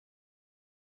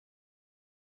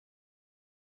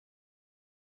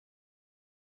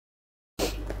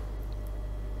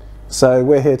So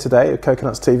we're here today at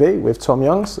Coconuts TV with Tom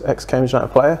Youngs, ex-Cambridge United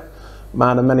player,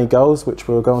 man of many goals, which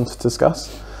we'll go on to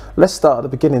discuss. Let's start at the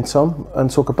beginning, Tom,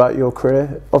 and talk about your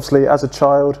career. Obviously, as a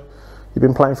child, you've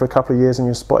been playing for a couple of years and you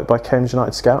were spotted by Cambridge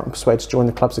United scout and persuaded to join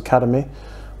the club's academy.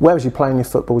 Where was you playing your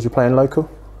football? Was you playing local?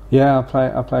 Yeah,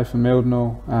 I played for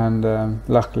Mildenhall, and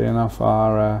luckily enough,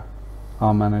 our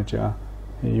manager,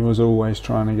 he was always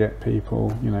trying to get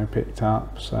people, you know, picked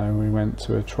up. So we went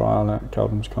to a trial at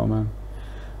Coldham's Common,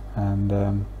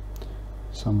 and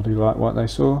somebody liked what they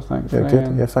saw, thankfully. Yeah,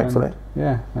 good. Yeah, thankfully.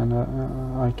 And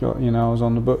I got, you know, I was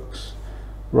on the books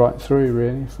right through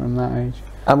really from that age.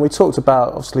 And we talked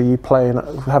about obviously you playing,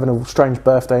 having a strange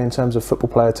birthday in terms of football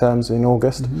player terms in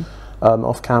August.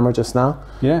 Off camera just now.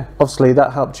 Yeah. Obviously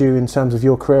that helped you in terms of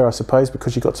your career, I suppose,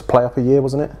 because you got to play up a year,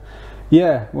 wasn't it?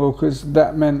 Yeah, well, because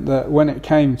that meant that when it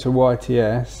came to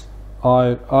YTS,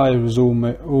 I was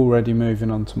already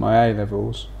moving on to my A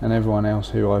levels, and everyone else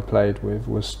who I played with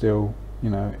was still,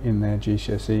 you know, in their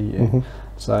GCSE year.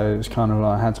 So it was kind of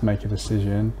like I had to make a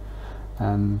decision,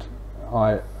 and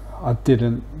I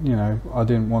didn't, you know, I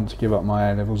didn't want to give up my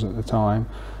A levels at the time,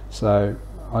 so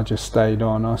I just stayed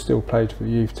on. I still played for the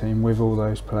youth team with all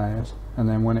those players, and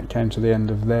then when it came to the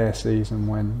end of their season,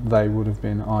 when they would have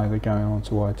been either going on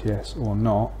to YTS or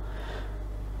not,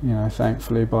 you know,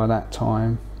 thankfully by that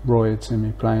time Roy had seen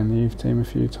me playing the youth team a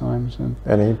few times, and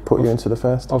he put you into the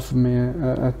first? Offered me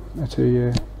a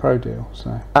 2-year pro deal.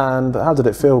 So. And how did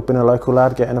it feel being a local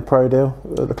lad getting a pro deal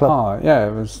at the club? Oh yeah,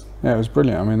 it was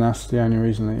brilliant. I mean, that's the only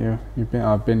reason that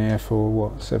I've been here for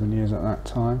what, 7 years at that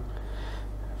time.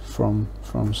 From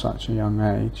such a young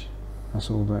age, that's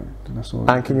all.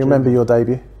 And can you remember your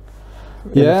debut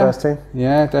in the first team?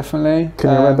 Yeah, definitely.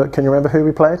 Can you remember who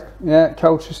we played? Yeah,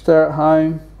 Colchester at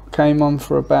home. Came on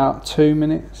for about 2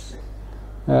 minutes.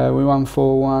 We won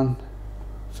 4-1.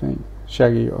 I think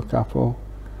Shaggy got a couple,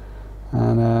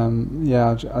 and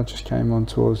yeah, I just came on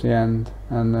towards the end,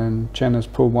 and then Chenna's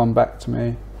pulled one back to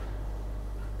me,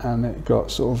 and it got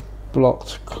sort of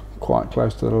blocked quite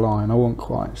close to the line. I wouldn't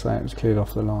quite say it was cleared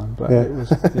off the line, but it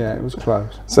was, yeah, it was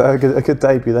close. So a good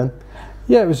debut then?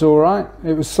 Yeah, it was all right.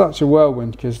 It was such a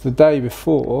whirlwind because the day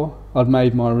before I'd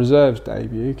made my reserves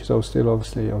debut, because I was still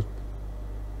obviously,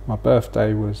 my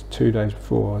birthday was 2 days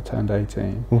before I turned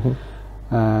 18.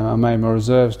 I made my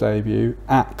reserves debut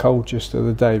at Colchester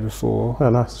the day before. Oh,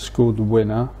 nice. Scored the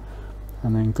winner,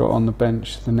 and then got on the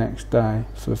bench the next day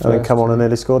for the first. And then come on and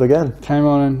nearly scored again. Came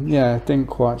on and yeah, didn't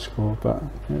quite score, but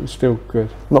it was still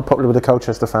good. Not popular with the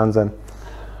Colchester fans then?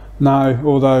 No,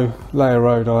 although Layer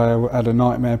Road I had a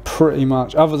nightmare pretty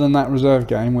much, other than that reserve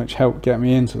game which helped get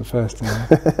me into the first team.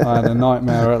 I had a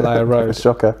nightmare at Layer Road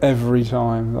shocker. Every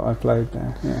time that I played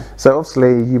there. Yeah. So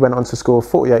obviously you went on to score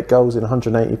 48 goals in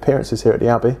 180 appearances here at the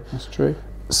Abbey. That's true.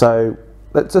 So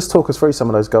let's just talk us through some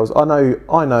of those goals. I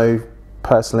know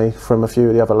personally from a few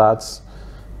of the other lads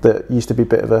that used to be a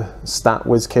bit of a stat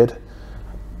whiz kid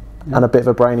and a bit of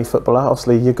a brainy footballer.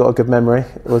 Obviously you've got a good memory,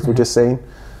 as we've just seen.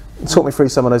 Talk me through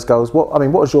some of those goals. What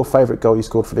was your favourite goal you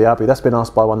scored for the Abbey? That's been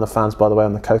asked by one of the fans, by the way,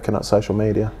 on the Coconut social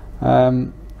media.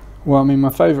 Well, I mean,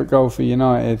 my favourite goal for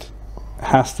United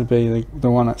has to be the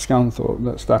one at Scunthorpe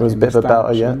that stuck in the stanchion. It was a bit of a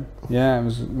belter, yeah? Yeah, it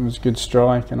was a good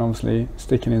strike, and obviously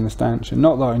sticking in the stanchion.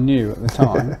 Not that I knew at the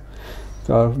time.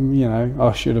 So, you know,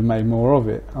 I should have made more of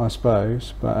it, I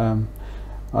suppose, but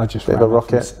I just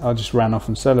ran off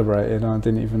and celebrated, and I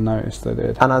didn't even notice that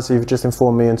it. And as you've just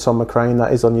informed me and Tom McGrane,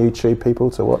 that is on YouTube,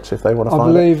 people to watch if they want to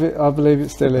find it. I believe it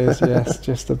still is. Yes,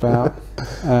 just about.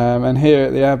 And here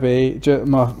at the Abbey,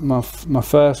 my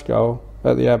first goal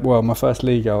at the Abbey, well, my first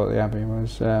league goal at the Abbey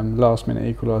was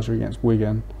last-minute equaliser against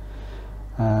Wigan,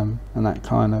 and that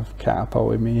kind of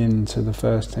catapulted me into the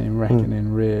first team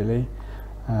reckoning, really.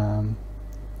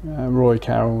 Roy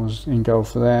Carroll was in goal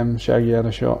for them. Shaggy had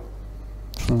a shot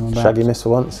from about Shaggy missed for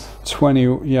once.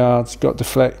 20 yards, got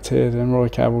deflected, and Roy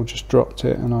Carroll just dropped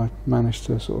it, and I managed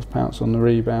to sort of pounce on the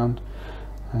rebound,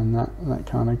 and that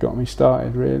kind of got me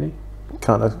started, really.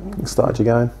 Kind of started you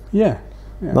going? Yeah,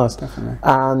 nice. Definitely.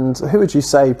 And who would you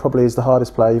say probably is the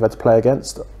hardest player you've had to play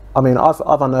against? I mean, I've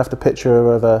unearthed a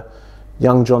picture of a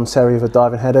young John Terry with a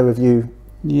diving header with you.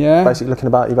 Yeah. Basically looking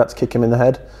about, you about to kick him in the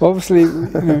head. Well, obviously,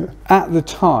 you know, at the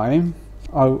time,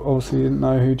 I obviously didn't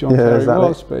know who John Terry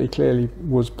was, but he clearly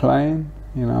was playing.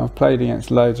 You know, I've played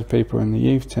against loads of people in the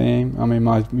youth team. I mean,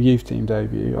 my youth team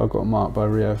debut, I got marked by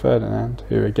Rio Ferdinand,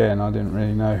 who again, I didn't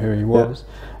really know who he was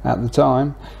at the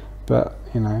time, but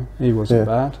you know, he wasn't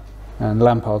bad. And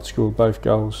Lampard scored both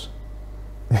goals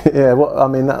Yeah, I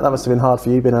mean, that must have been hard for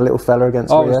you, being a little fella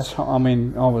against Rio. I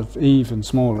mean, I was even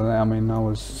smaller than that. I mean, I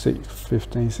was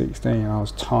 15, 16. I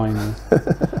was tiny,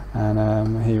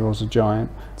 and he was a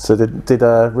giant. So did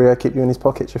Rio keep you in his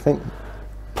pocket, do you think?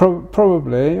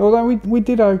 Probably, although we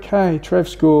did okay. Trev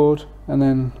scored, and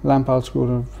then Lampard scored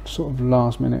a sort of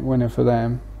last-minute winner for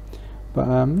them. But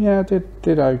yeah, I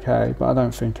did okay. But I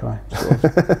don't think I sort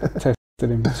of tested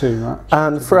him too much.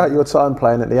 And throughout your time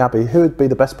playing at the Abbey, who would be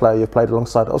the best player you've played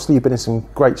alongside? Obviously, you've been in some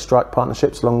great strike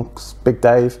partnerships along Big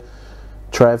Dave,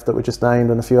 Trev that we just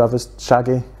named, and a few others,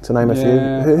 Shaggy, to name a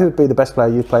few. Who would be the best player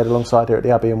you've played alongside here at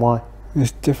the Abbey, and why?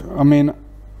 It's different. I mean,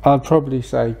 I'd probably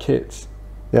say Kits.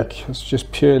 Yeah.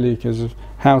 Just purely because of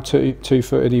how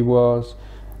two-footed he was.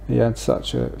 He had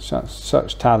such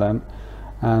talent,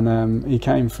 and he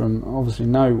came from obviously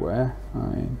nowhere. I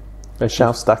mean,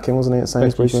 Shelf stacking, wasn't he, at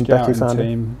Sainsbury's when Becky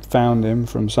found him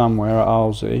from somewhere at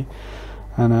Arlesey,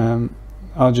 and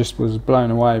I just was blown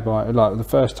away by it. Like the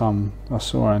first time I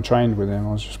saw and trained with him,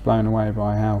 I was just blown away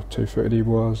by how two-footed he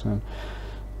was, and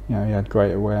you know, he had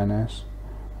great awareness,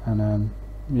 and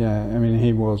yeah, I mean,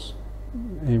 he was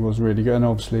really good, and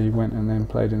obviously he went and then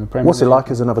played in the Premier League. What's it like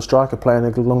as another striker playing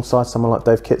alongside someone like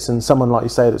Dave Kitson, someone like you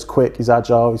say that's quick, he's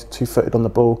agile, he's two-footed on the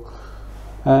ball?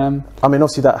 I mean,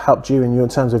 obviously that helped you in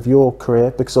terms of your career,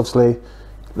 because obviously,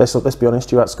 let's be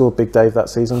honest, you outscored Big Dave that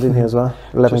season, didn't you, as well?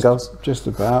 11 goals. Just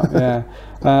about, yeah.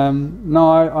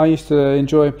 No, I used to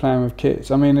enjoy playing with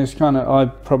Kits. I mean, it's kind of, I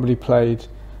probably played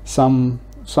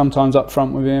sometimes up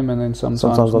front with him, and then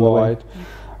sometimes wide.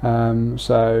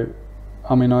 So,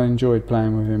 I mean, I enjoyed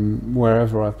playing with him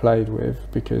wherever I played with,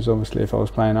 because obviously if I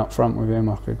was playing up front with him,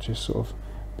 I could just sort of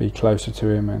be closer to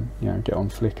him and, you know, get on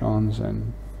flick-ons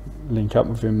and link up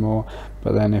with him more.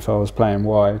 But then if I was playing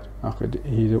wide,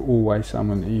 he's always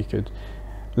someone that you could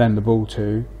lend the ball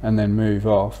to and then move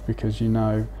off, because you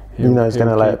know he's going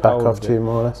to lay it back off to you,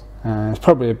 more or less. It's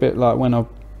probably a bit like when I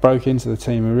broke into the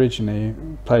team originally.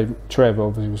 Trev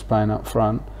obviously was playing up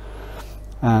front,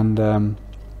 and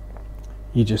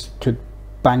you just could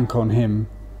bank on him,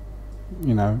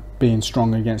 you know, being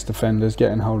strong against defenders,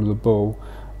 getting hold of the ball,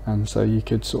 and so you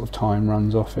could sort of time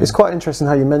runs off him. It's quite interesting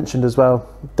how you mentioned as well,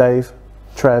 Dave,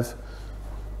 Trev,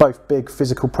 both big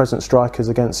physical present strikers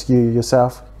against you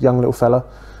yourself, young little fella.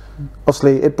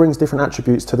 Obviously it brings different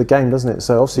attributes to the game, doesn't it?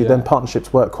 So obviously then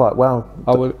partnerships work quite well.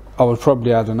 I would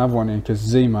probably add another one in, because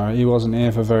Zemo, he wasn't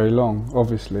here for very long,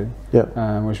 obviously,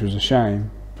 which was a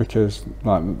shame, because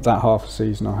like that half a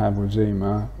season I had with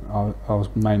Zemo, I was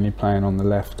mainly playing on the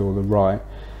left or the right,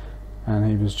 and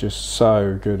he was just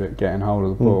so good at getting hold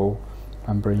of the ball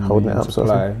and bringing it into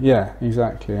play. Yeah,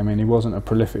 exactly. I mean, he wasn't a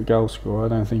prolific goal scorer. I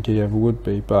don't think he ever would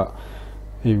be, but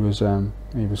he was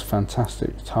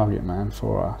fantastic target man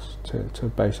for us to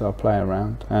base our play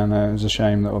around. And it was a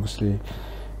shame that obviously,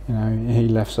 you know, he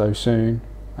left so soon,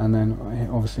 and then he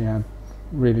obviously had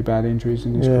really bad injuries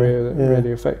in his career that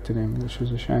really affected him, which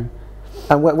was a shame.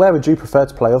 And where would you prefer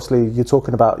to play? Obviously, you're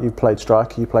talking about you played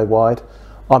striker, you play wide.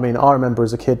 I mean, I remember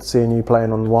as a kid seeing you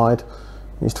playing on wide.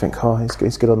 I used to think, oh,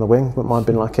 he's good on the wing, wouldn't mind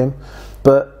being like him.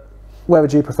 But where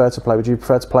would you prefer to play? Would you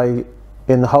prefer to play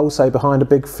in the hole, say behind a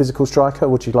big physical striker, or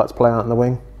would you like to play out in the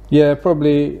wing? Yeah,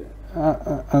 probably,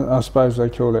 I suppose they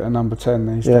call it a number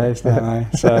 10 these days,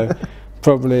 don't they? So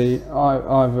probably,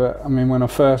 I mean, when I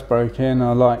first broke in,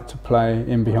 I liked to play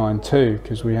in behind two,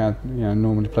 because we had, you know,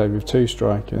 normally played with two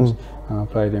strikers, and I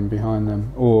played in behind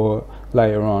them. Or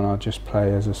later on, I'd just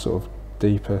play as a sort of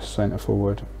deeper centre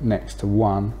forward next to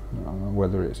one,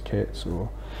 whether it's Kits or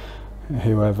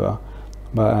whoever.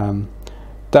 But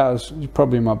that was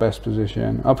probably my best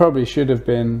position. I probably should have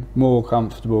been more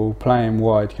comfortable playing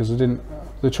wide, because I didn't.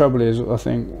 The trouble is, I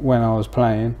think when I was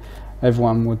playing,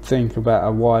 everyone would think about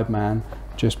a wide man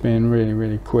just being really,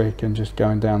 really quick and just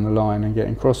going down the line and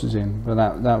getting crosses in. But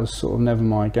that was sort of never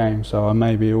my game. So I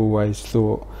maybe always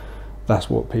thought that's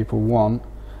what people want,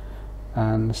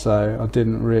 and so I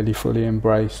didn't really fully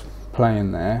embrace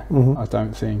playing there. I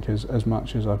don't think as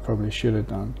much as I probably should have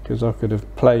done, because I could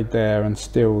have played there and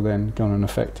still then gone and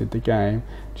affected the game,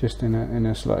 just in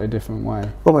a slightly different way.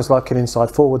 Almost like an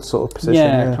inside forward sort of position.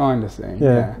 Yeah, kind of thing.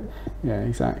 Yeah,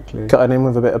 exactly. Cutting in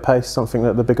with a bit of pace, something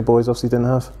that the bigger boys obviously didn't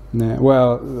have. Yeah,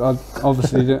 well, I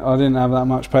obviously I didn't have that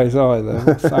much pace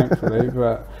either, thankfully.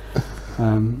 But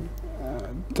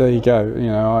there you go. You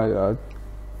know,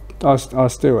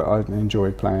 I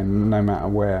enjoyed playing no matter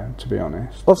where, to be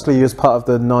honest. Obviously you was part of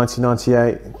the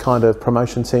 1998 kind of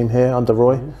promotion team here under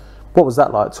Roy. What was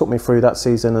that like? Talk me through that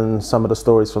season and some of the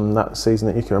stories from that season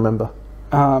that you can remember.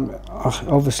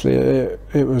 Obviously,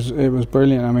 it was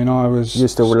brilliant. I mean, I was. You're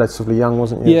still relatively young,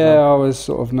 wasn't you? Yeah, I was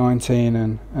sort of 19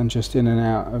 and just in and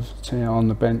out of, you know, on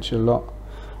the bench a lot.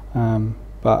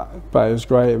 But it was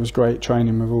great. It was great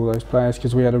training with all those players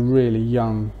because we had a really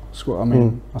young squad. I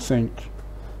mean, I think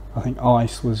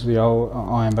Ice was the old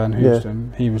Iron Van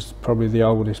Houston. He was probably the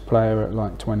oldest player at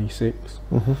like 26,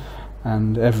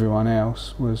 and everyone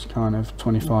else was kind of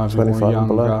 25 or more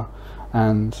younger.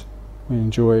 And we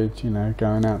enjoyed, you know,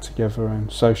 going out together and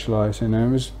socialising.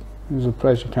 And it was a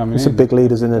pleasure coming in. Some big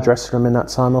leaders in the dressing room in that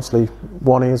time, obviously.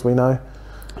 Wani, as we know.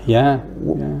 Yeah.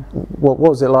 What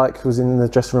was it like? Was in the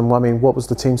dressing room? I mean, what was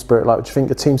the team spirit like? Do you think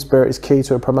the team spirit is key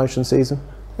to a promotion season?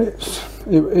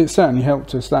 It certainly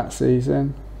helped us that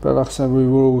season. But like I said, we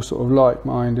were all sort of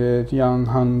like-minded, young,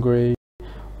 hungry,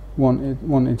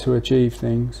 wanted to achieve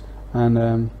things, and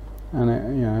it,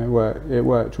 you know, it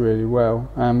worked really well.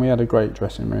 And we had a great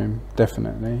dressing room,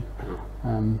 definitely.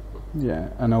 Yeah,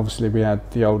 and obviously we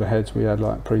had the older heads. We had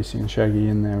like Precy and Shaggy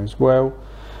in there as well.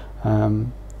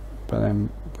 But then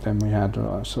we had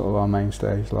sort of our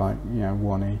mainstays like, you know,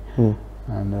 Wani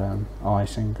and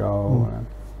Ice in goal.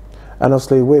 And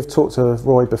obviously we've talked to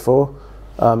Roy before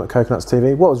at Coconuts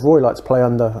TV. What was Roy like to play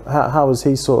under? How was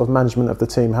he sort of management of the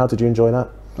team? How did you enjoy that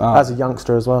as a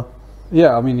youngster as well?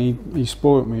 Yeah, I mean he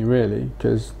spoilt me really,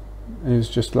 because it was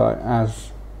just like,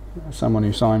 as someone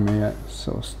who signed me at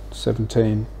sort of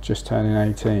 17, just turning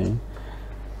 18,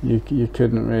 you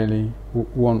couldn't really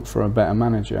want for a better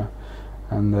manager.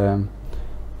 And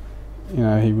you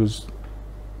know,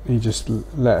 he just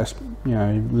let us, you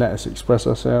know, he let us express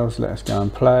ourselves, let us go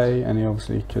and play, and he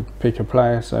obviously could pick a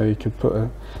player, so he could put a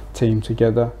team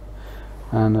together.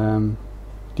 And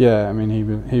yeah, I mean,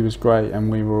 he was great, and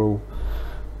we were all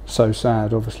so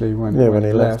sad, obviously, when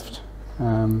he left.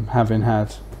 Having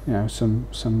had, you know,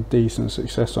 some decent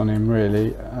success on him,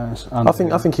 really. I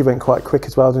think he went quite quick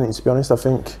as well, didn't he? To be honest, I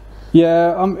think.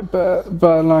 Yeah, but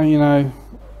like, you know,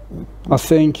 I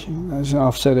think, as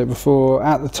I've said it before,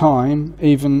 at the time,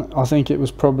 even I think it was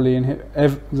probably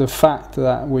the fact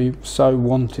that we so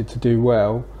wanted to do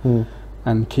well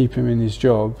and keep him in his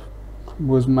job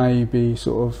was maybe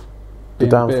sort of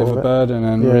being a bit of a burden,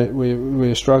 and we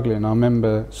were struggling. I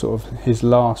remember sort of his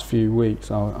last few weeks.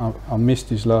 I missed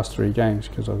his last 3 games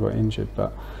because I got injured,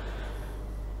 but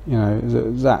you know,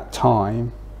 that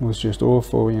time was just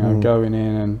awful. You know, going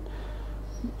in and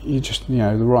you just, you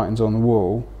know, the writing's on the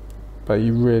wall, but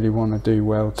you really want to do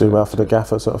well. Do well for the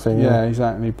gaffer, sort of thing. Yeah,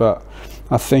 exactly. But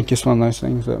I think it's one of those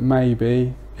things that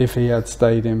maybe if he had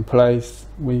stayed in place,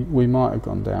 we might have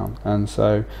gone down, and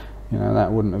so, you know,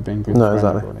 that wouldn't have been good for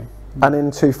anybody. And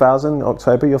in 2000,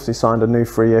 October, you obviously signed a new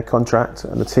 3-year contract,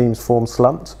 and the team's form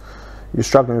slumped. You're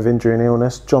struggling with injury and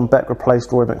illness. John Beck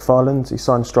replaced Roy McFarland. He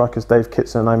signed strikers Dave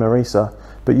Kitson and Omar Marisa,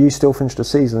 but you still finished the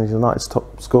season as United's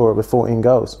top scorer with 14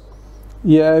 goals.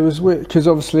 Yeah, it was weird because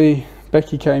obviously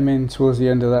Becky came in towards the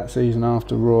end of that season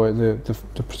after Roy,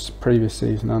 the previous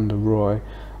season under Roy,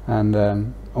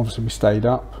 and obviously we stayed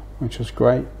up, which was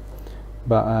great.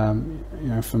 But you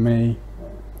know, for me,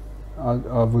 I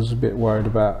was a bit worried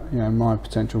about, you know, my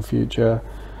potential future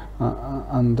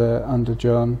under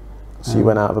John. So you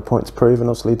went out of a point to prove, and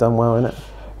obviously done well in it.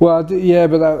 Well, yeah,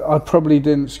 but I probably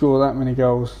didn't score that many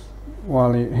goals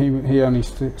while he only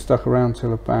stuck around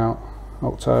till about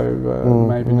October,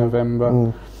 maybe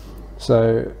November.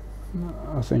 So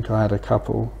I think I had a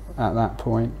couple at that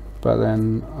point, but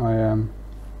then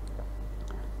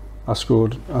I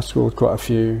scored quite a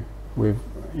few with,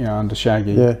 you know, under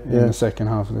Shaggy in the second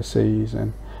half of the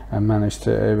season, and managed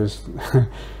to. It was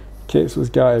Kits was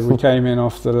gutted. We came in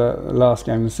off the last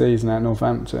game of the season at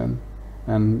Northampton,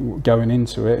 and going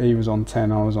into it, he was on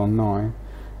 10, I was on 9,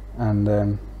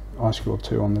 and I scored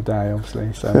 2 on the day,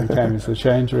 obviously. So we came into the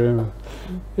change room.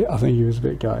 I think he was a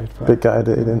bit gutted. A bit gutted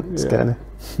that he didn't get any.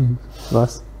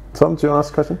 Nice. Tom, do you want to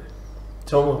ask a question?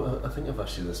 Tom, I think I've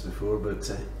asked you this before,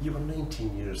 but you were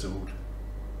 19 years old.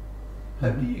 How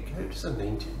does a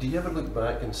 19? Do you ever look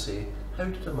back and say, how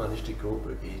did I manage to go up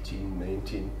at 18,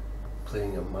 19,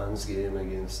 playing a man's game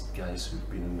against guys who've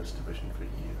been in this division for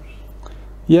years?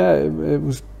 Yeah, it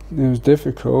was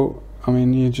difficult. I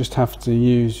mean, you just have to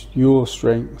use your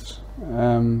strengths,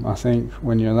 I think,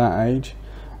 when you're that age.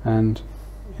 And,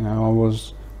 you know, I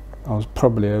was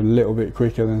probably a little bit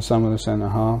quicker than some of the centre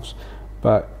halves,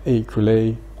 but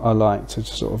equally I like to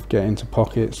sort of get into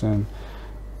pockets and,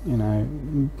 you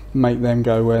know, make them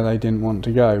go where they didn't want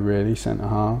to go, really, centre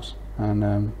halves.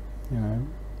 And you know,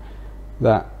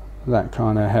 that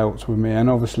kind of helped with me.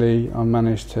 And obviously I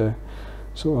managed to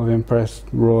sort of impressed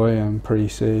Roy and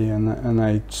Precy, and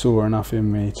they saw enough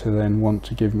in me to then want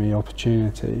to give me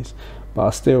opportunities. But I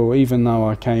still, even though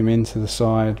I came into the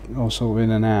side or sort of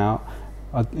in and out,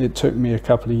 it took me a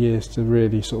couple of years to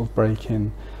really sort of break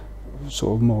in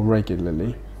sort of more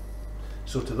regularly.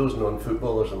 So to those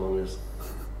non-footballers among us,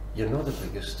 you're not the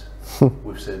biggest.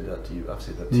 We've said that to you, I've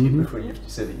said that to you before, you've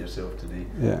said it yourself today.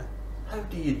 Yeah. How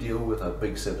do you deal with a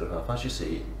big centre half, as you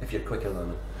say, if you're quicker than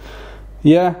him?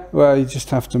 Yeah, well, you just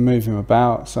have to move him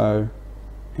about. So,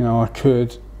 you know, I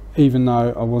could, even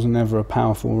though I wasn't ever a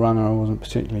powerful runner, I wasn't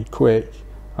particularly quick,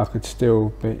 I could still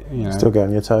be, you know, still get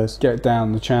on your toes, get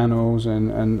down the channels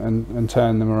and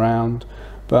turn them around.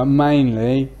 But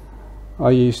mainly, I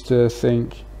used to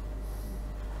think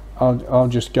I'll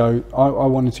just go. I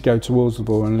wanted to go towards the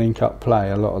ball and link up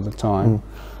play a lot of the time.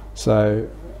 So,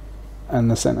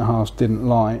 and the centre halves didn't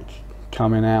like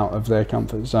coming out of their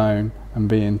comfort zone and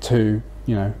being too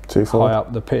high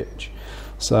up the pitch.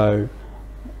 So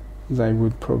they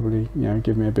would probably, you know,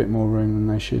 give me a bit more room than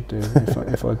they should do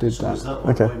if I did so that. Was that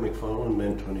what Roy McFarlane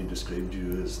meant when he described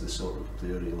you as the sort of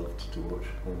player he loved to watch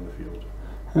on the field?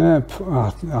 I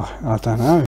don't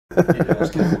know. You'd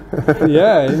ask him.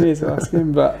 Yeah, it is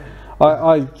asking, but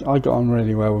I got on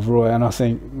really well with Roy, and I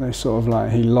think they sort of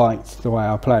like, he liked the way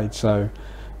I played, so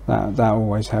that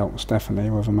always helps definitely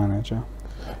with a manager.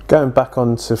 Going back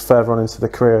on to further on into the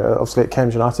career, obviously at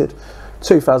Cambridge United,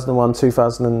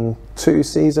 2001-2002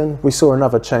 season, we saw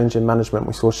another change in management.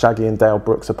 We saw Shaggy and Dale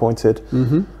Brooks appointed.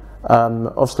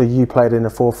 Obviously you played in a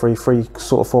 4-3-3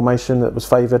 sort of formation that was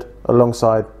favoured,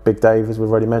 alongside Big Dave, as we've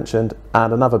already mentioned,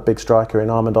 and another big striker in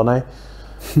Armand Oné.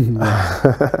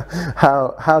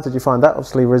 How did you find that?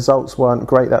 Obviously results weren't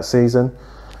great that season.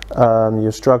 You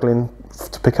were struggling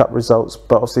to pick up results,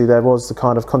 but obviously there was the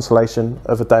kind of consolation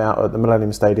of a day out at the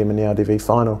Millennium Stadium in the LDV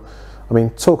final. I mean,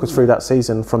 talk us through that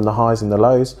season from the highs and the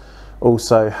lows.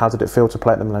 Also, how did it feel to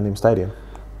play at the Millennium Stadium?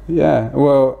 Yeah,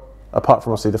 well, apart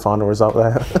from obviously the final result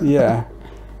there. Yeah,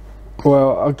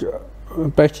 well,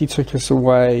 Becky took us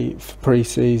away for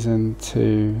pre-season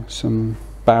to some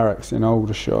barracks in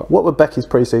Aldershot. What were Becky's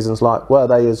pre-seasons like? Were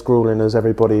they as gruelling as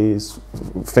everybody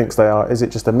thinks they are? Is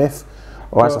it just a myth?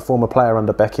 Or as a former player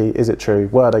under Becky, is it true?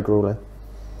 Were they gruelling?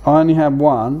 I only had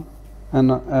one, and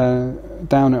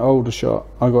down at Aldershot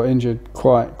I got injured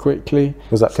quite quickly.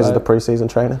 Was that because of the pre-season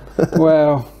training?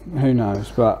 Well, who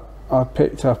knows, but I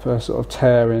picked up a sort of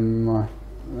tear in my,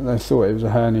 they thought it was a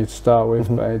hernia to start with,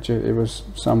 but it was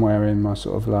somewhere in my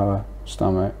sort of lower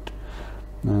stomach,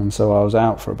 and so I was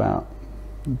out for about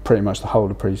pretty much the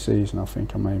whole of pre-season. I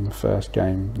think I made my first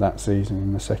game that season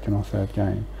in the second or third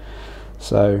game,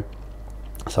 so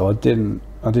I didn't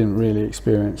really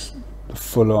experience the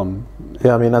full-on.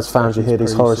 Yeah, I mean, as fans you hear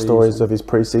these horror stories of his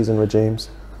pre-season regimes.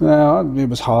 Yeah, it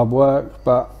was hard work,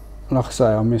 but like I say,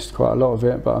 I missed quite a lot of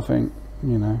it, but I think,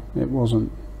 you know, it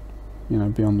wasn't, you know,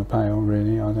 beyond the pale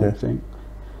really, I don't think.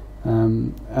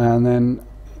 And then,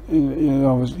 you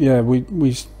know,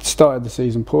 we started the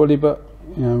season poorly, but,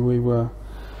 you know, we were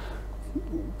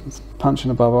punching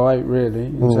above our weight really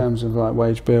in terms of like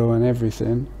wage bill and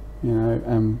everything, you know,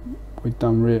 and we'd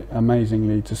done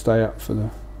amazingly to stay up for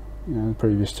the, you know, the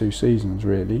previous 2 seasons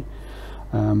really.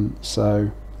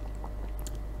 So,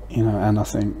 you know, and I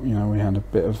think, you know, we had a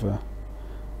bit of a,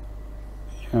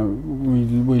 you know,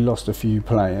 we lost a few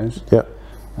players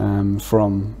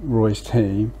from Roy's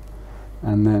team,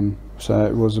 and then so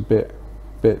it was a bit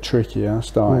trickier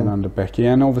starting under Becky,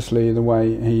 and obviously the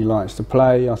way he likes to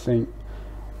play, I think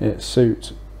it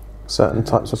suits certain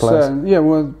types of players.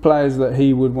 Players that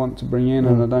he would want to bring in,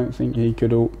 and I don't think he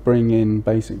could bring in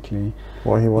basically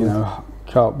what he wanted. You know,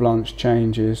 carte blanche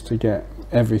changes to get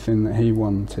everything that he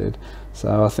wanted.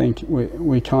 So I think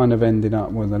we kind of ended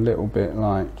up with a little bit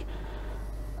like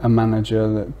a manager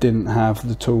that didn't have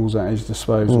the tools at his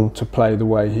disposal to play the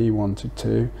way he wanted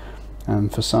to,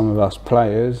 and for some of us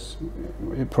players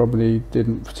it probably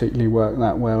didn't particularly work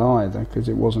that well either, because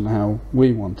it wasn't how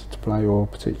we wanted to play or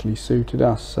particularly suited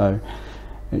us. So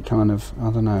it kind of,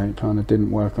 I don't know, it kind of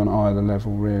didn't work on either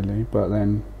level really. But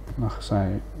then, like I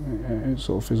say, it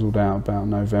sort of fizzled out about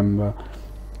November,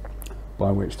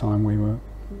 by which time we were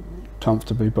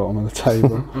comfortably bottom of the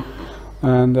table.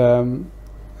 And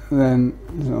then,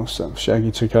 you know,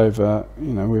 Shaggy took over,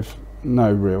 you know, with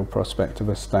no real prospect of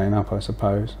us staying up, I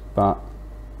suppose, but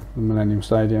the Millennium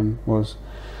Stadium was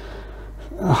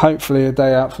hopefully a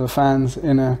day out for the fans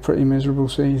in a pretty miserable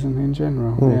season in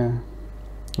general. Yeah,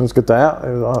 it was a good day out.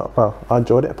 Well, I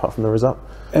enjoyed it apart from the result.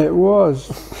 It was.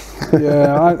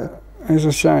 Yeah, it's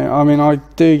a shame. I mean, I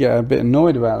do get a bit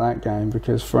annoyed about that game,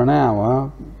 because for an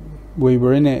hour we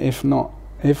were in it, if not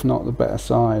if not the better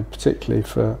side, particularly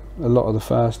for a lot of the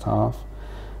first half.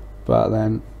 But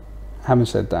then, having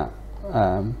said that,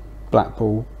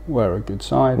 Blackpool were a good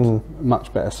side,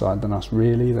 much better side than us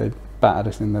really. They battered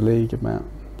us in the league about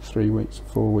 4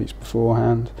 weeks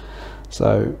beforehand.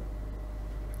 So,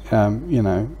 you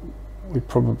know, we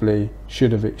probably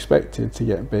should have expected to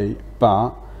get beat.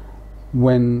 But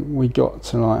when we got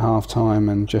to like half time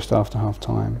and just after half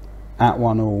time, at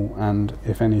 1-1, and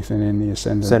if anything in the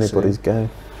ascendancy, it's anybody's game.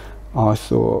 I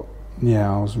thought,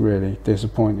 yeah, I was really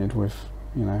disappointed with,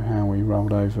 you know, how we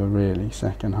rolled over really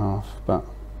second half, but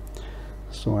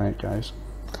that's the way it goes.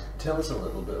 Tell us a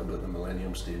little bit about the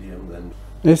Millennium Stadium then.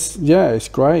 It's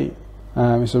great.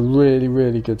 It's a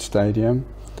really good stadium.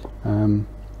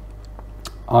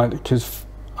 Because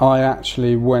I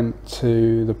actually went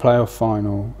to the playoff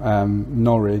final,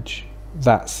 Norwich,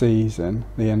 that season,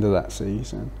 the end of that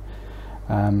season,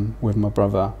 with my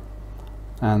brother,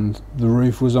 and the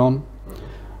roof was on,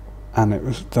 and it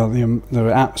was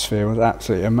the atmosphere was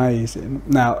absolutely amazing.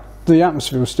 Now the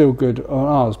atmosphere was still good on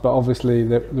ours, but obviously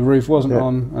the roof wasn't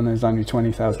on, and there's only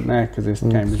 20,000 there because it's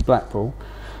Cambridge Blackpool.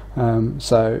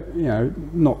 So, you know,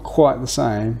 not quite the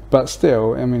same, but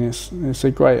still, I mean, it's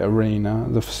a great arena.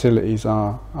 The facilities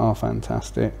are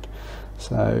fantastic.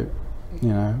 So, you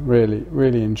know,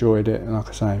 really enjoyed it. And like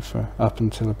I say, for up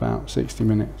until about 60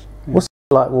 minutes. Yeah. What's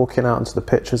it like walking out onto the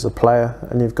pitch as a player,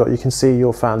 and you can see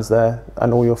your fans there,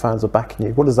 and all your fans are backing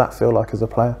you? What does that feel like as a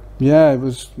player? Yeah, it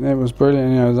was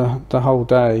brilliant. You know, the whole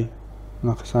day,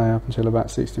 like I say, up until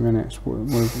about 60 minutes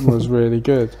was really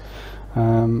good.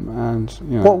 And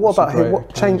you know, what about here?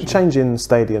 Changing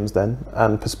stadiums then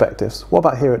and perspectives? What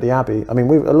about here at the Abbey? I mean,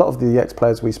 a lot of the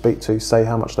ex-players we speak to say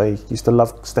how much they used to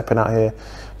love stepping out here.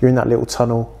 You're in that little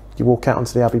tunnel. You walk out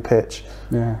onto the Abbey pitch.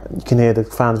 Yeah. You can hear the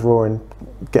fans roaring,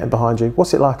 getting behind you.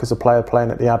 What's it like as a player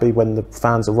playing at the Abbey when the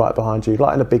fans are right behind you,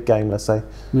 like in a big game, let's say?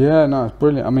 Yeah, no, it's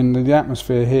brilliant. I mean, the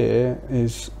atmosphere here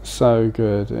is so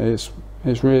good.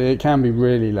 It can be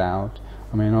really loud.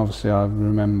 I mean, obviously, I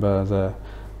remember the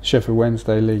Sheffield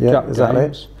Wednesday League Cup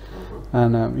games,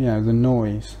 and you know, the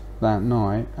noise that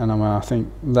night, and I mean, I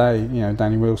think they, you know,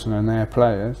 Danny Wilson and their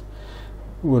players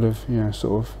would have, you know,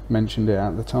 sort of mentioned it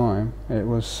at the time. It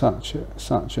was such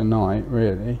a night,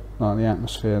 really, like the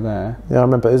atmosphere there. Yeah, I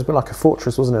remember it was a bit like a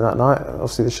fortress, wasn't it, that night?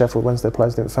 Obviously, the Sheffield Wednesday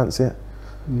players didn't fancy it.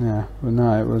 Yeah, but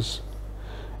no, it was.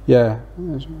 Yeah,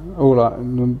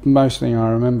 the most thing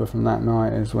I remember from that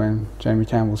night is when Jamie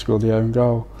Campbell scored the own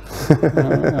goal,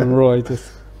 and Roy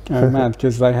just going mad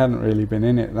because they hadn't really been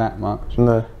in it that much.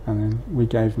 No. And then we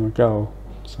gave them a goal.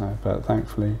 So, but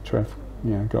thankfully Trev,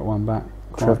 you know, got one back.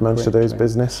 Trev managed to do his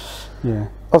business. Yeah.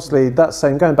 Obviously,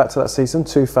 going back to that season,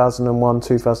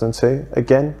 2001-2002.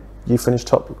 Again, you finished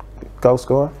top goal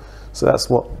scorer. So that's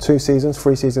what, 3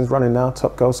 seasons running now,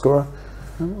 top goal scorer.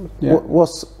 Yeah.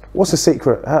 What's the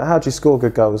secret? How do you score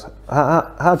good goals?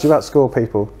 How do you outscore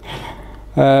people?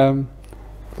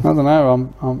 I don't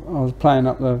know. I was playing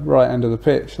up the right end of the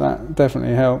pitch. That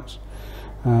definitely helps.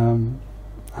 I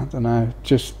don't know.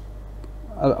 Just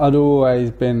I'd always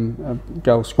been a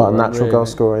goal scorer. Like a natural goal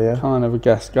scorer, yeah. Kind of a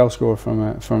goal scorer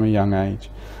from a young age.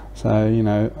 So, you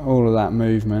know, all of that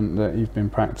movement that you've been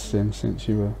practicing since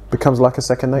you were becomes like a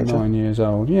second nature. 9 years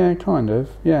old. Yeah, kind of.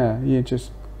 Yeah, you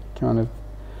just kind of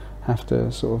have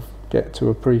to sort of get to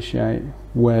appreciate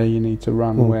where you need to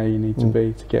run, where you need to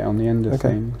be to get on the end of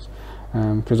things.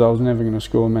 Because I was never going to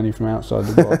score many from outside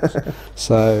the box,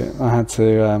 so I had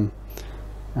to,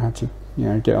 you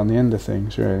know, get on the end of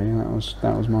things really. And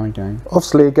that was my game.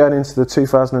 Obviously, going into the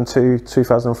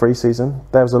 2002-2003 season,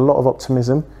 there was a lot of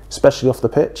optimism, especially off the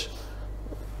pitch.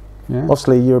 Yeah.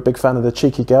 Obviously, you're a big fan of the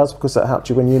Cheeky Girls because that helped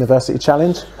you win University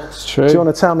Challenge. That's true. Do you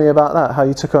want to tell me about that? How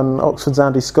you took on Oxford's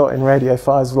Andy Scott in Radio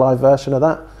 5's live version of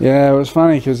that? Yeah, it was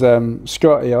funny because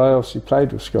Scotty, I obviously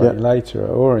played with Scotty later at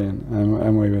Orient,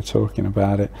 and we were talking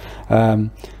about it. I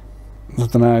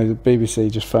don't know, the BBC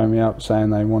just phoned me up saying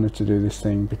they wanted to do this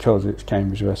thing because it's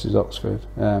Cambridge versus Oxford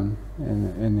in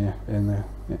the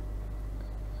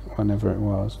whenever it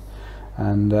was,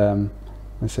 and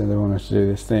they said they wanted to do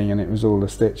this thing, and it was all a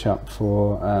stitch up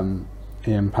for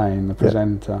Ian Payne, the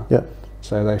presenter. Yeah.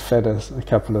 So they fed us a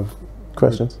couple of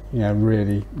questions, you know,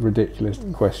 really ridiculous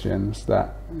questions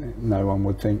that no one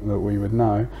would think that we would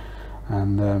know,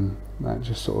 and that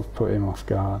just sort of put him off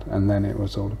guard. And then it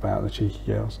was all about the Cheeky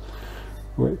Girls,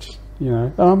 which, you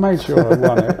know, and I made sure I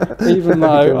won it, even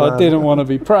though I didn't want to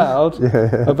be proud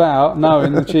about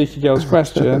knowing the Cheeky Girls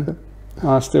question.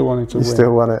 I still wanted to win. You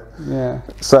still won it. Yeah.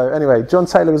 So anyway, John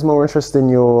Taylor was more interested in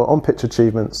your on-pitch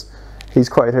achievements. He's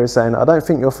quoted here as saying, "I don't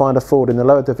think you'll find a forward in the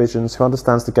lower divisions who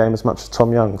understands the game as much as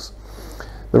Tom Youngs."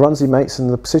 The runs he makes and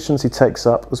the positions he takes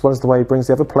up, as well as the way he brings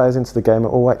the other players into the game, are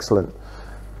all excellent.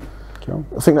 Cool.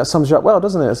 I think that sums you up well,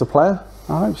 doesn't it, as a player?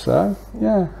 I hope so.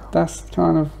 Yeah, that's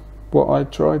kind of what I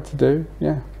tried to do.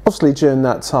 Yeah. Obviously, during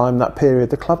that time, that period,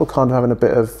 the club were kind of having a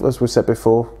bit of, as we said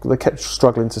before, they kept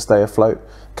struggling to stay afloat,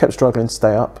 kept struggling to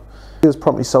stay up. He was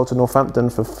promptly sold to Northampton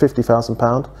for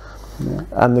 £50,000,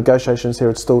 and negotiations here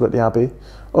had stalled at the Abbey.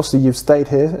 Obviously, you've stayed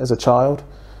here as a child.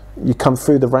 You come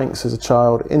through the ranks as a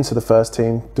child into the first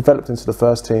team, developed into the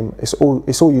first team. It's all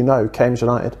you know, Cambridge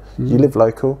United. You live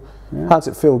local. Yeah. How does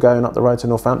it feel going up the road to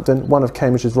Northampton, one of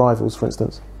Cambridge's rivals, for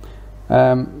instance?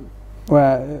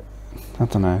 Well, I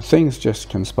don't know. Things just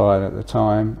conspired at the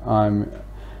time. I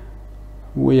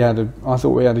thought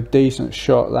we had a decent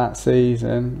shot that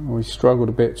season. We struggled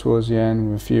a bit towards the end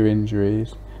with a few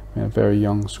injuries. We had a very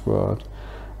young squad,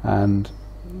 and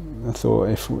I thought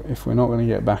if we're not going to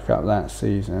get back up that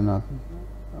season,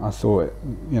 I thought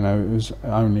it was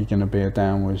only going to be a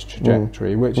downwards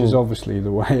trajectory, which is obviously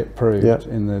the way it proved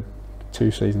in the 2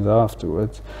 seasons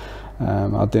afterwards.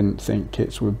 I didn't think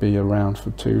Kits would be around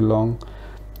for too long.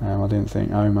 I didn't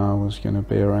think Omar was going to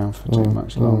be around for too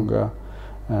much longer.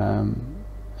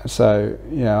 So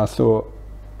yeah, I thought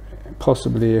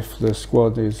possibly if the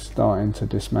squad is starting to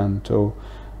dismantle,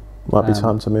 might be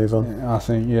time to move on. I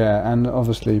think, yeah, and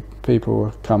obviously people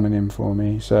were coming in for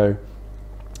me, so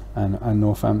and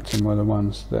Northampton were the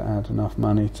ones that had enough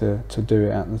money to do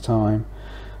it at the time,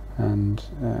 and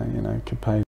could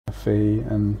pay the fee.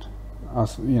 And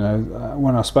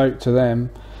when I spoke to them,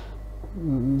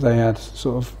 they had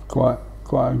sort of quite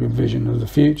a good vision of the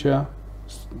future.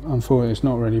 Unfortunately, it's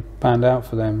not really panned out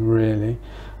for them really.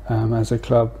 As a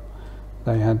club,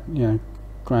 they had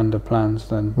grander plans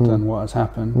than what has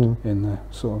happened in the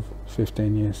sort of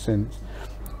 15 years since.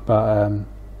 But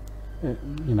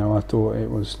I thought it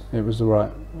was the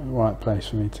right place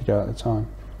for me to go at the time.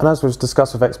 And as we've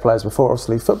discussed with ex-players before,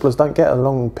 obviously footballers don't get a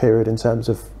long period in terms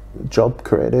of job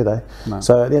career, do they? No.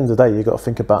 So at the end of the day, you've got to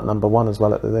think about number one as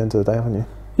well at the end of the day, haven't you?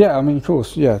 Yeah, I mean, of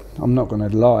course, yeah. I'm not going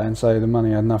to lie and say the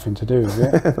money had nothing to do with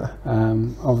it.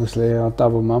 Obviously, I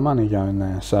doubled my money going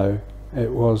there, so it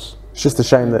was... It's just a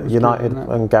shame that United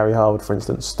and Gary Harwood, for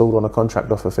instance, stalled on a contract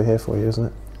offer for here for you, isn't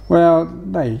it? Well,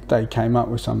 they came up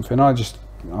with something. I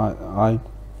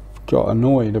got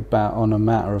annoyed on a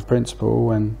matter of principle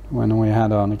when we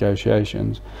had our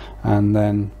negotiations, and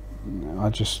then I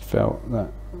just felt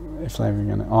that if they were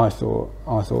going to, I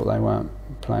thought they weren't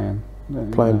playing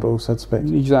ball, so to speak.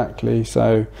 Exactly.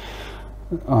 So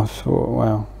I thought,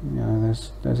 well,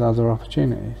 there's other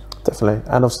opportunities. Definitely.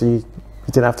 And obviously you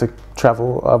didn't have to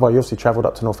travel. Well, you obviously travelled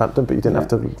up to Northampton, but you didn't have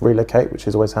to relocate, which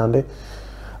is always handy.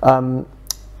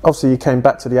 Obviously you came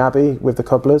back to the Abbey with the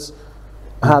Cobblers.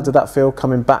 How did that feel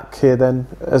coming back here then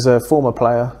as a former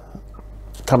player,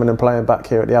 coming and playing back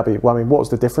here at the Abbey? Well, I mean, what was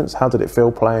the difference? How did it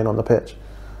feel playing on the pitch?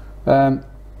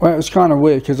 Well, it was kind of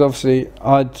weird because obviously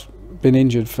I'd been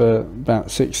injured for about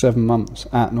 6-7 months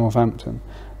at Northampton,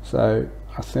 so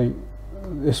I think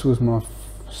this was my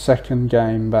second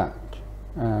game back,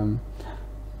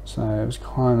 so it was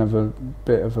kind of a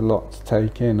bit of a lot to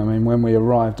take in. I mean, when we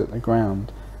arrived at the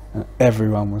ground,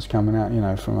 everyone was coming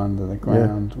out, from under the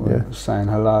ground, was saying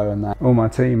hello, and that. All my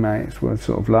teammates were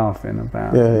sort of laughing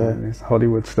about this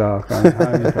Hollywood star going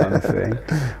home kind of thing.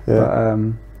 But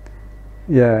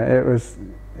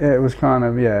it was kind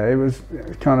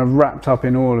of wrapped up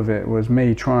in all of it. Was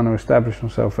me trying to establish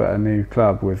myself at a new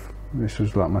club. This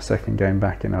was like my second game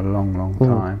back in a long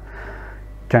time.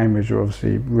 Cambridge were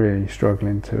obviously really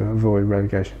struggling to avoid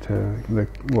relegation to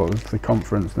what was the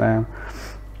conference now.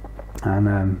 And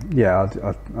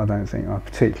I don't think I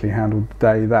particularly handled the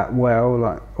day that well,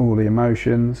 like all the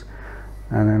emotions.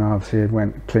 And then obviously it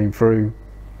went clean through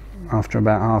after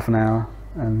about half an hour.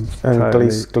 And totally,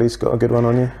 Glee's got a good one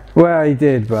on you? Well, he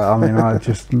did, but I mean,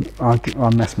 I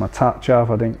messed my touch up.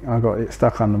 I think I got it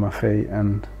stuck under my feet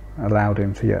and allowed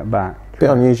him to get back. Bit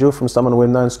unusual from someone we've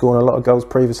known scoring a lot of goals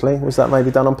previously. Was that maybe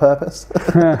done on purpose?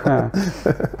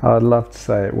 I'd love to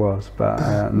say it was, but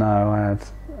no, I had...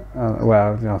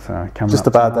 well, I don't know, coming just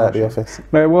up a bad day Marshy. at the office.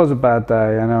 But it was a bad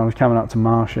day, and I was coming up to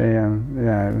Marshy, and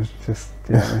it was just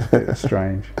it was a bit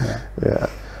strange. Yeah.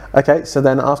 Okay, so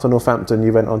then after Northampton,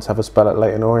 you went on to have a spell at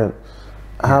Leyton Orient.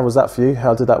 How was that for you?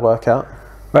 How did that work out?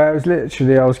 Well, it was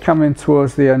literally, I was coming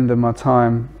towards the end of my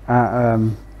time at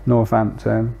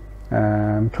Northampton.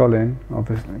 Colin,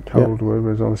 obviously, Coldwood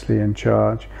was obviously in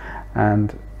charge,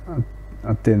 and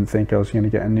I didn't think I was going to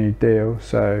get a new deal,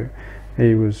 so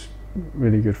he was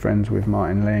really good friends with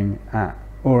Martin Ling at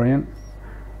Orient,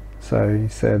 So he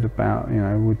said about, you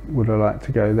know, would I like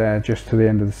to go there just to the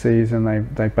end of the season.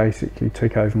 They basically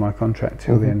took over my contract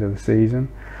till the end of the season,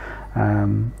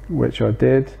 which I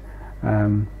did.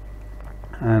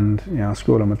 And you know, I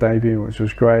scored on my debut, which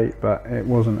was great, but it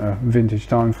wasn't a vintage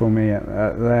time for me at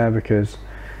there, because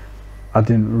I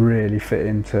didn't really fit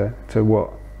into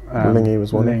what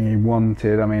Lingy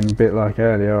wanted. I mean, a bit like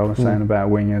earlier I was saying about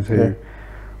wingers who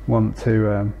want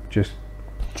to just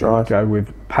go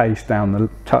with pace down the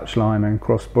touchline and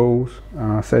cross balls.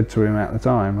 And I said to him at the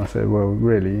time, I said, well,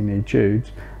 really, you need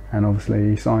Tudes. And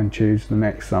obviously he signed Tudes the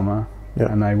next summer,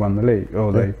 and they won the league,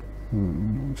 or they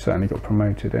certainly got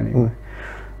promoted anyway.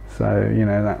 So, you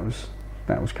know,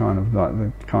 that was kind of like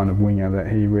the kind of winger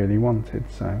that he really wanted.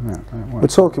 So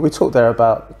we talked there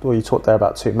about, well, you talked there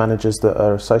about two managers that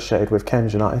are associated with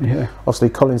Cairns United. Yeah. Obviously,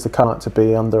 Colin's the kind to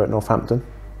be under at Northampton.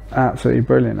 Absolutely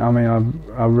brilliant. I mean,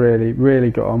 I really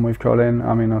got on with Colin.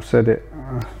 I mean, I've said it.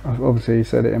 I've obviously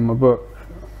said it in my book.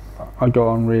 I got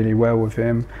on really well with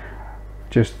him.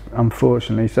 Just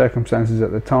unfortunately, circumstances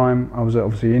at the time. I was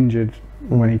obviously injured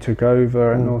when he took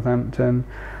over at Northampton,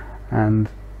 and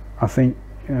I think,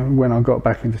 you know, when I got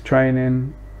back into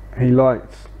training, he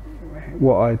liked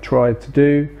what I tried to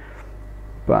do,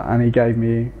 and he gave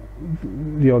me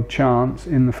the odd chance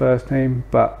in the first team,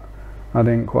 but I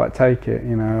didn't quite take it.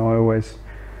 You know, I always,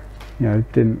 you know,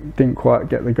 didn't quite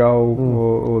get the goal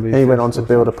or the. He went on to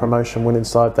build a promotion winning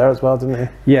side there as well, didn't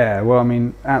he? Yeah. Well, I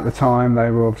mean, at the time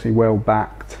they were obviously well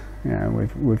backed, you know,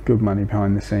 with good money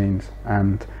behind the scenes,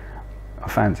 and I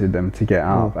fancied them to get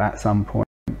up at some point.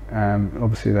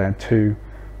 Obviously they had 2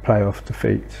 playoff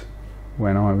defeats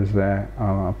when I was there.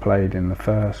 I played in the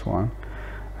first one,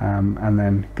 and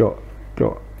then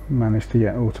managed to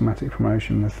get automatic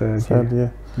promotion the third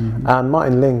year. And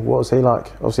Martin Ling, what was he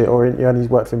like? Obviously, or you only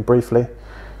worked with him briefly.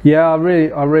 Yeah, I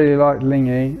really liked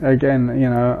Lingy. Again, you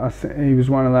know, he was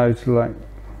one of those, like,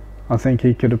 I think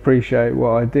he could appreciate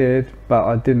what I did, but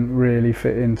I didn't really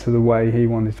fit into the way he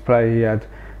wanted to play. He had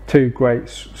 2 great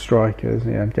strikers.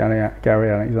 He had Gary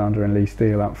Alexander and Lee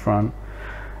Steele up front,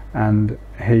 and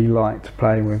he liked to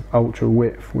play with ultra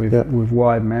width with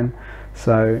wide men.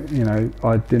 So, you know,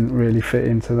 I didn't really fit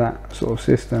into that sort of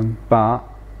system, but,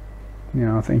 you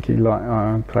know, I think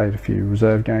I played a few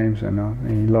reserve games, and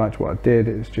he liked what I did.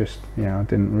 It was just, you know, I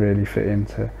didn't really fit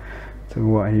into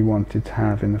what he wanted to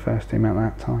have in the first team at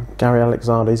that time. Gary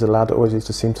Alexander, he's a lad that always used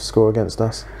to seem to score against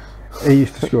us. He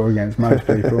used to score against most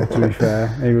people, to be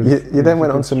fair. You then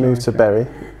went on to move to Bury.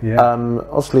 Yeah.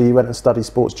 Obviously, you went and studied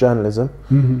sports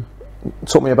journalism.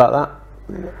 Talk me about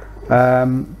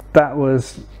that. That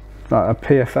was like a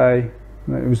PFA.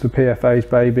 It was the PFA's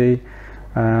baby,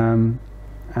 and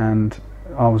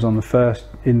I was on the first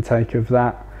intake of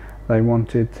that. They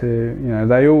wanted to, you know,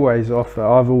 they always offer.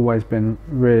 I've always been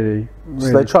really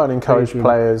so they try and encourage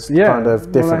players, kind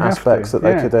of different aspects that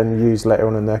they could then use later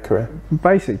on in their career.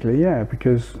 Basically, yeah,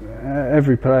 because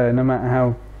every player, no matter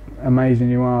how amazing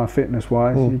you are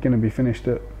fitness-wise, you're going to be finished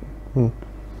at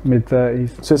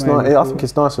mid-30s. So it's nice. I think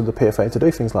it's nice of the PFA to do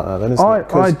things like that, then, isn't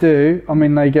it? I do. I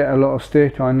mean, they get a lot of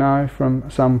stick, I know, from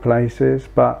some places,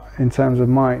 but in terms of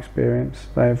my experience,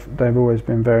 they've always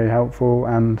been very helpful,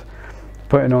 and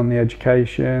putting on the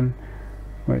education,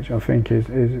 which I think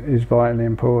is vitally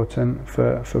important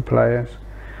for players.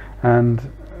 And,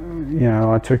 you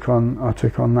know, I took on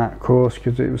that course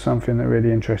because it was something that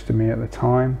really interested me at the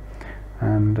time.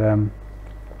 And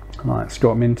like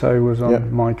Scott Minto was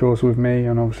on my course with me,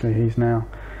 and obviously he's now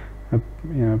a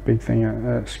big thing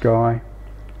at Sky.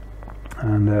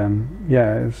 And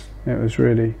yeah, it was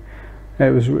really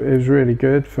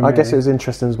good for me. I guess it was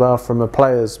interesting as well from a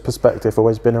player's perspective,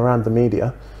 always been around the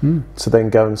media, to then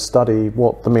go and study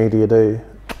what the media do.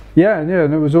 Yeah,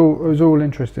 and it was all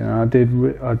interesting. And I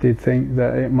did think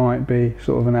that it might be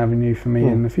sort of an avenue for me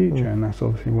in the future, and that's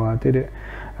obviously why I did it.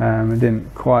 It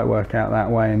didn't quite work out that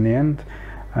way in the end.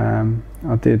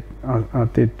 I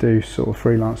did do sort of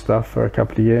freelance stuff for a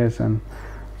couple of years, and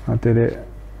I did it,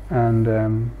 and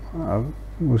I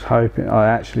was hoping, I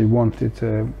actually wanted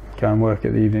to go and work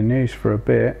at the Evening News for a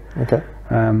bit,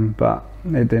 but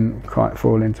it didn't quite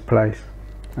fall into place,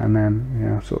 and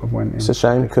then sort of went. It's a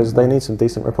shame because they need some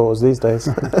decent reporters these days.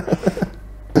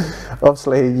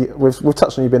 Obviously, we've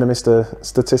touched on you being a Mr.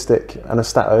 Statistic and a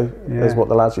Stato, is what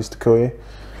the lads used to call you.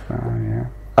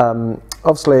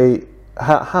 Obviously,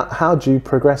 how do you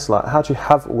progress? Like, how do you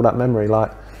have all that memory?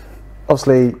 Like,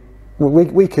 obviously,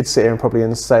 we could sit here and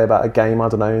probably say about a game, I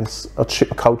don't know, a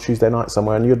cold Tuesday night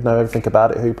somewhere, and you'd know everything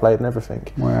about it, who played and everything.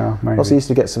 Well, maybe. Obviously, you used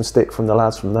to get some stick from the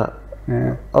lads from that.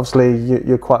 Yeah. Obviously,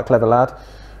 you're quite a clever lad.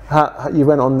 You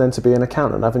went on then to be an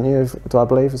accountant, haven't you? Do I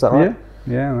believe? Is that right?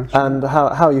 yeah. That's And how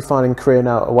are you finding career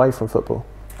now away from football?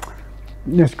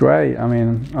 It's great. I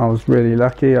mean, I was really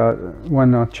lucky.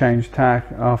 When I changed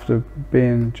tack after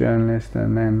being a journalist,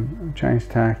 and then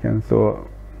changed tack and thought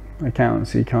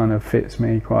accountancy kind of fits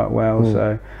me quite well.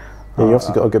 So yeah, you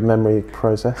also got a good memory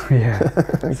process.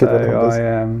 Yeah.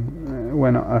 So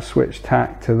when I switched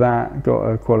tack to that, got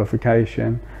a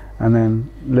qualification, and then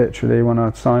literally when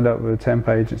I signed up with a temp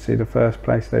agency, the first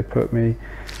place they put me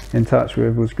in touch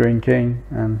with was Green King,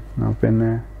 and I've been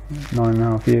there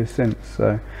 9.5 years since.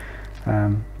 So.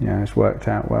 Yeah, it's worked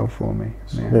out well for me.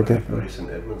 So yeah, definitely. St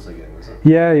Edmunds again, is it?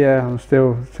 Yeah, yeah, I'm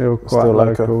still quite Still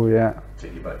local. Yeah.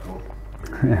 Take you back home.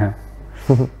 Yeah.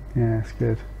 Yeah, it's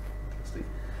good. Fantastic.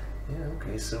 Yeah,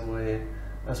 okay. So,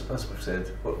 as we've said,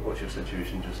 what's your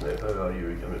situation just now? How are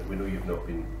you? I mean, we know you've not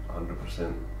been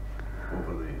 100%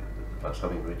 over the past,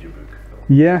 having read your book.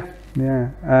 Yeah,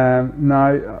 yeah.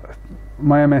 No,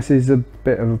 my MS is a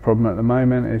bit of a problem at the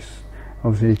moment. It's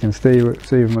obviously you can see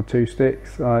with my 2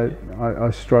 sticks.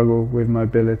 I struggle with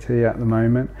mobility at the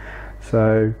moment,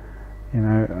 so you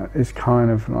know it's kind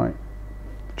of like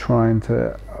trying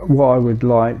to. What I would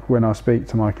like when I speak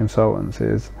to my consultants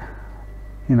is,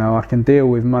 you know, I can deal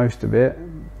with most of it,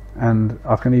 and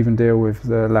I can even deal with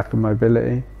the lack of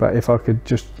mobility. But if I could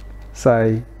just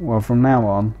say, well, from now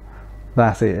on,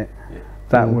 that's it.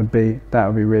 That would be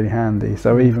really handy.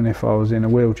 So even if I was in a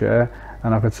wheelchair,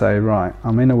 and I could say, right,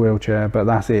 I'm in a wheelchair, but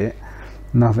that's it,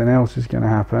 nothing else is going to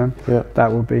happen,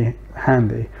 that would be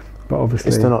handy. But obviously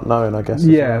it's still not knowing, I guess.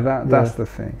 Yeah, that's the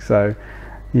thing. So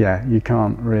yeah, you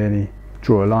can't really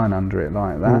draw a line under it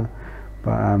like that.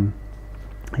 But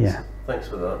yeah. Thanks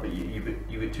for that. But you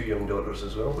got 2 young daughters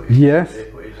as well. Yes.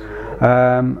 What age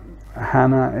are they?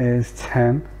 Hannah is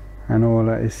 10 and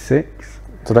Orla is 6.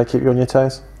 Do they keep you on your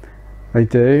toes? They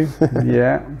do.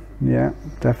 Yeah, yeah,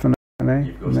 definitely.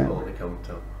 You've got some all to come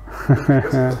to.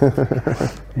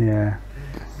 Yeah.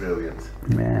 Brilliant.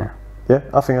 Yeah. Yeah,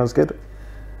 I think that was good.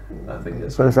 I think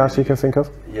that's. Is there anything else you can think of?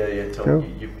 Yeah, Tom. Cool.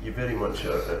 You very much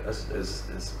are,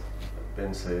 as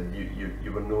Ben said,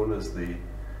 you were known as the,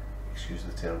 excuse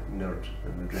the term, nerd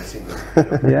in the dressing room. You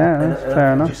know? Yeah, that's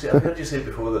fair enough. I've heard you say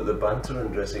before that the banter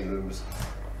in dressing rooms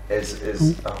is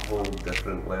a whole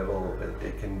different level.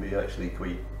 It can be actually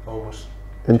quite almost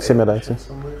intimidating. in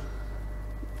some ways.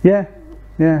 Yeah,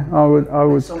 yeah, I would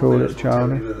call it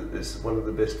childish. It's one of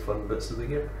the best fun bits of the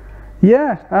game.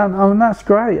 Yeah, I mean, that's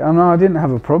great. I mean, I didn't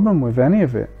have a problem with any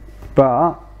of it, but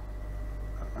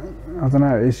I don't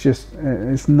know. It's just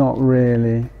it's not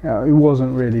really. It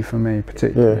wasn't really for me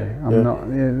particularly. I'm not.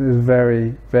 It was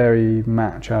very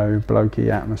macho, blokey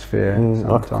atmosphere.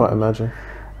 I could quite imagine.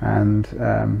 And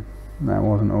that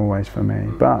wasn't always for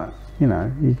me. But you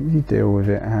know, you deal with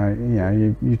it. How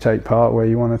you take part where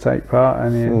you want to take part,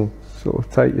 and you sort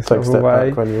of take yourself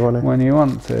away when you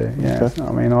want to. Yeah, okay.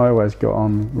 I mean, I always got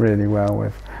on really well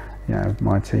with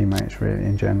my teammates really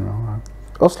in general.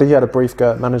 Obviously, you had a brief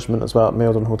go at management as well at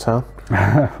Mildenhall Town.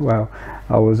 Well,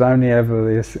 I was only ever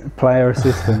the player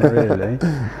assistant really,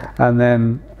 and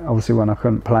then obviously when I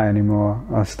couldn't play anymore,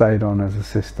 I stayed on as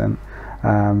assistant.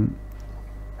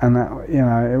 And that,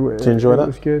 did you enjoy that? It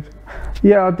was good.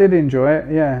 Yeah, I did enjoy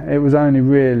it. Yeah, it was only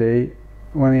really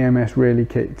when the MS really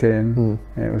kicked in.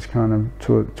 It was kind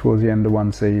of towards the end of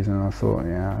one season. I thought,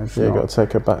 you got to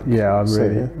take a back. Yeah, I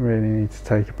really need to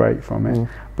take a break from it.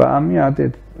 But I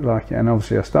did like it, and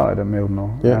obviously I started at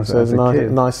Mildenhall. Yeah, so it was a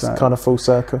nice kind of full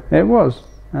circle. It was,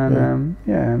 and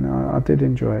I did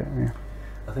enjoy it. Yeah.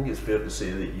 I think it's fair to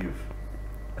say that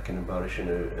I can embarrass you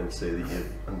now and say that you're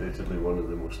undoubtedly one of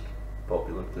the most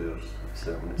popular players,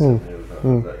 certainly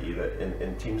of that era,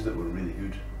 in teams that were really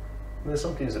good. There's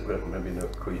some teams that were maybe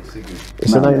not quite so good.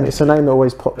 It's a name that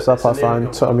always pops up. I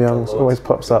find Tom Young's always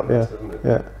pops up. Yeah.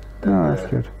 Oh, that's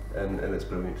good. And it's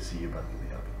brilliant to see you back in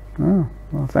the Abbey. Oh,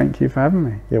 well, thank you for having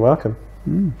me. You're welcome.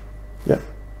 Yeah.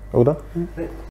 All done.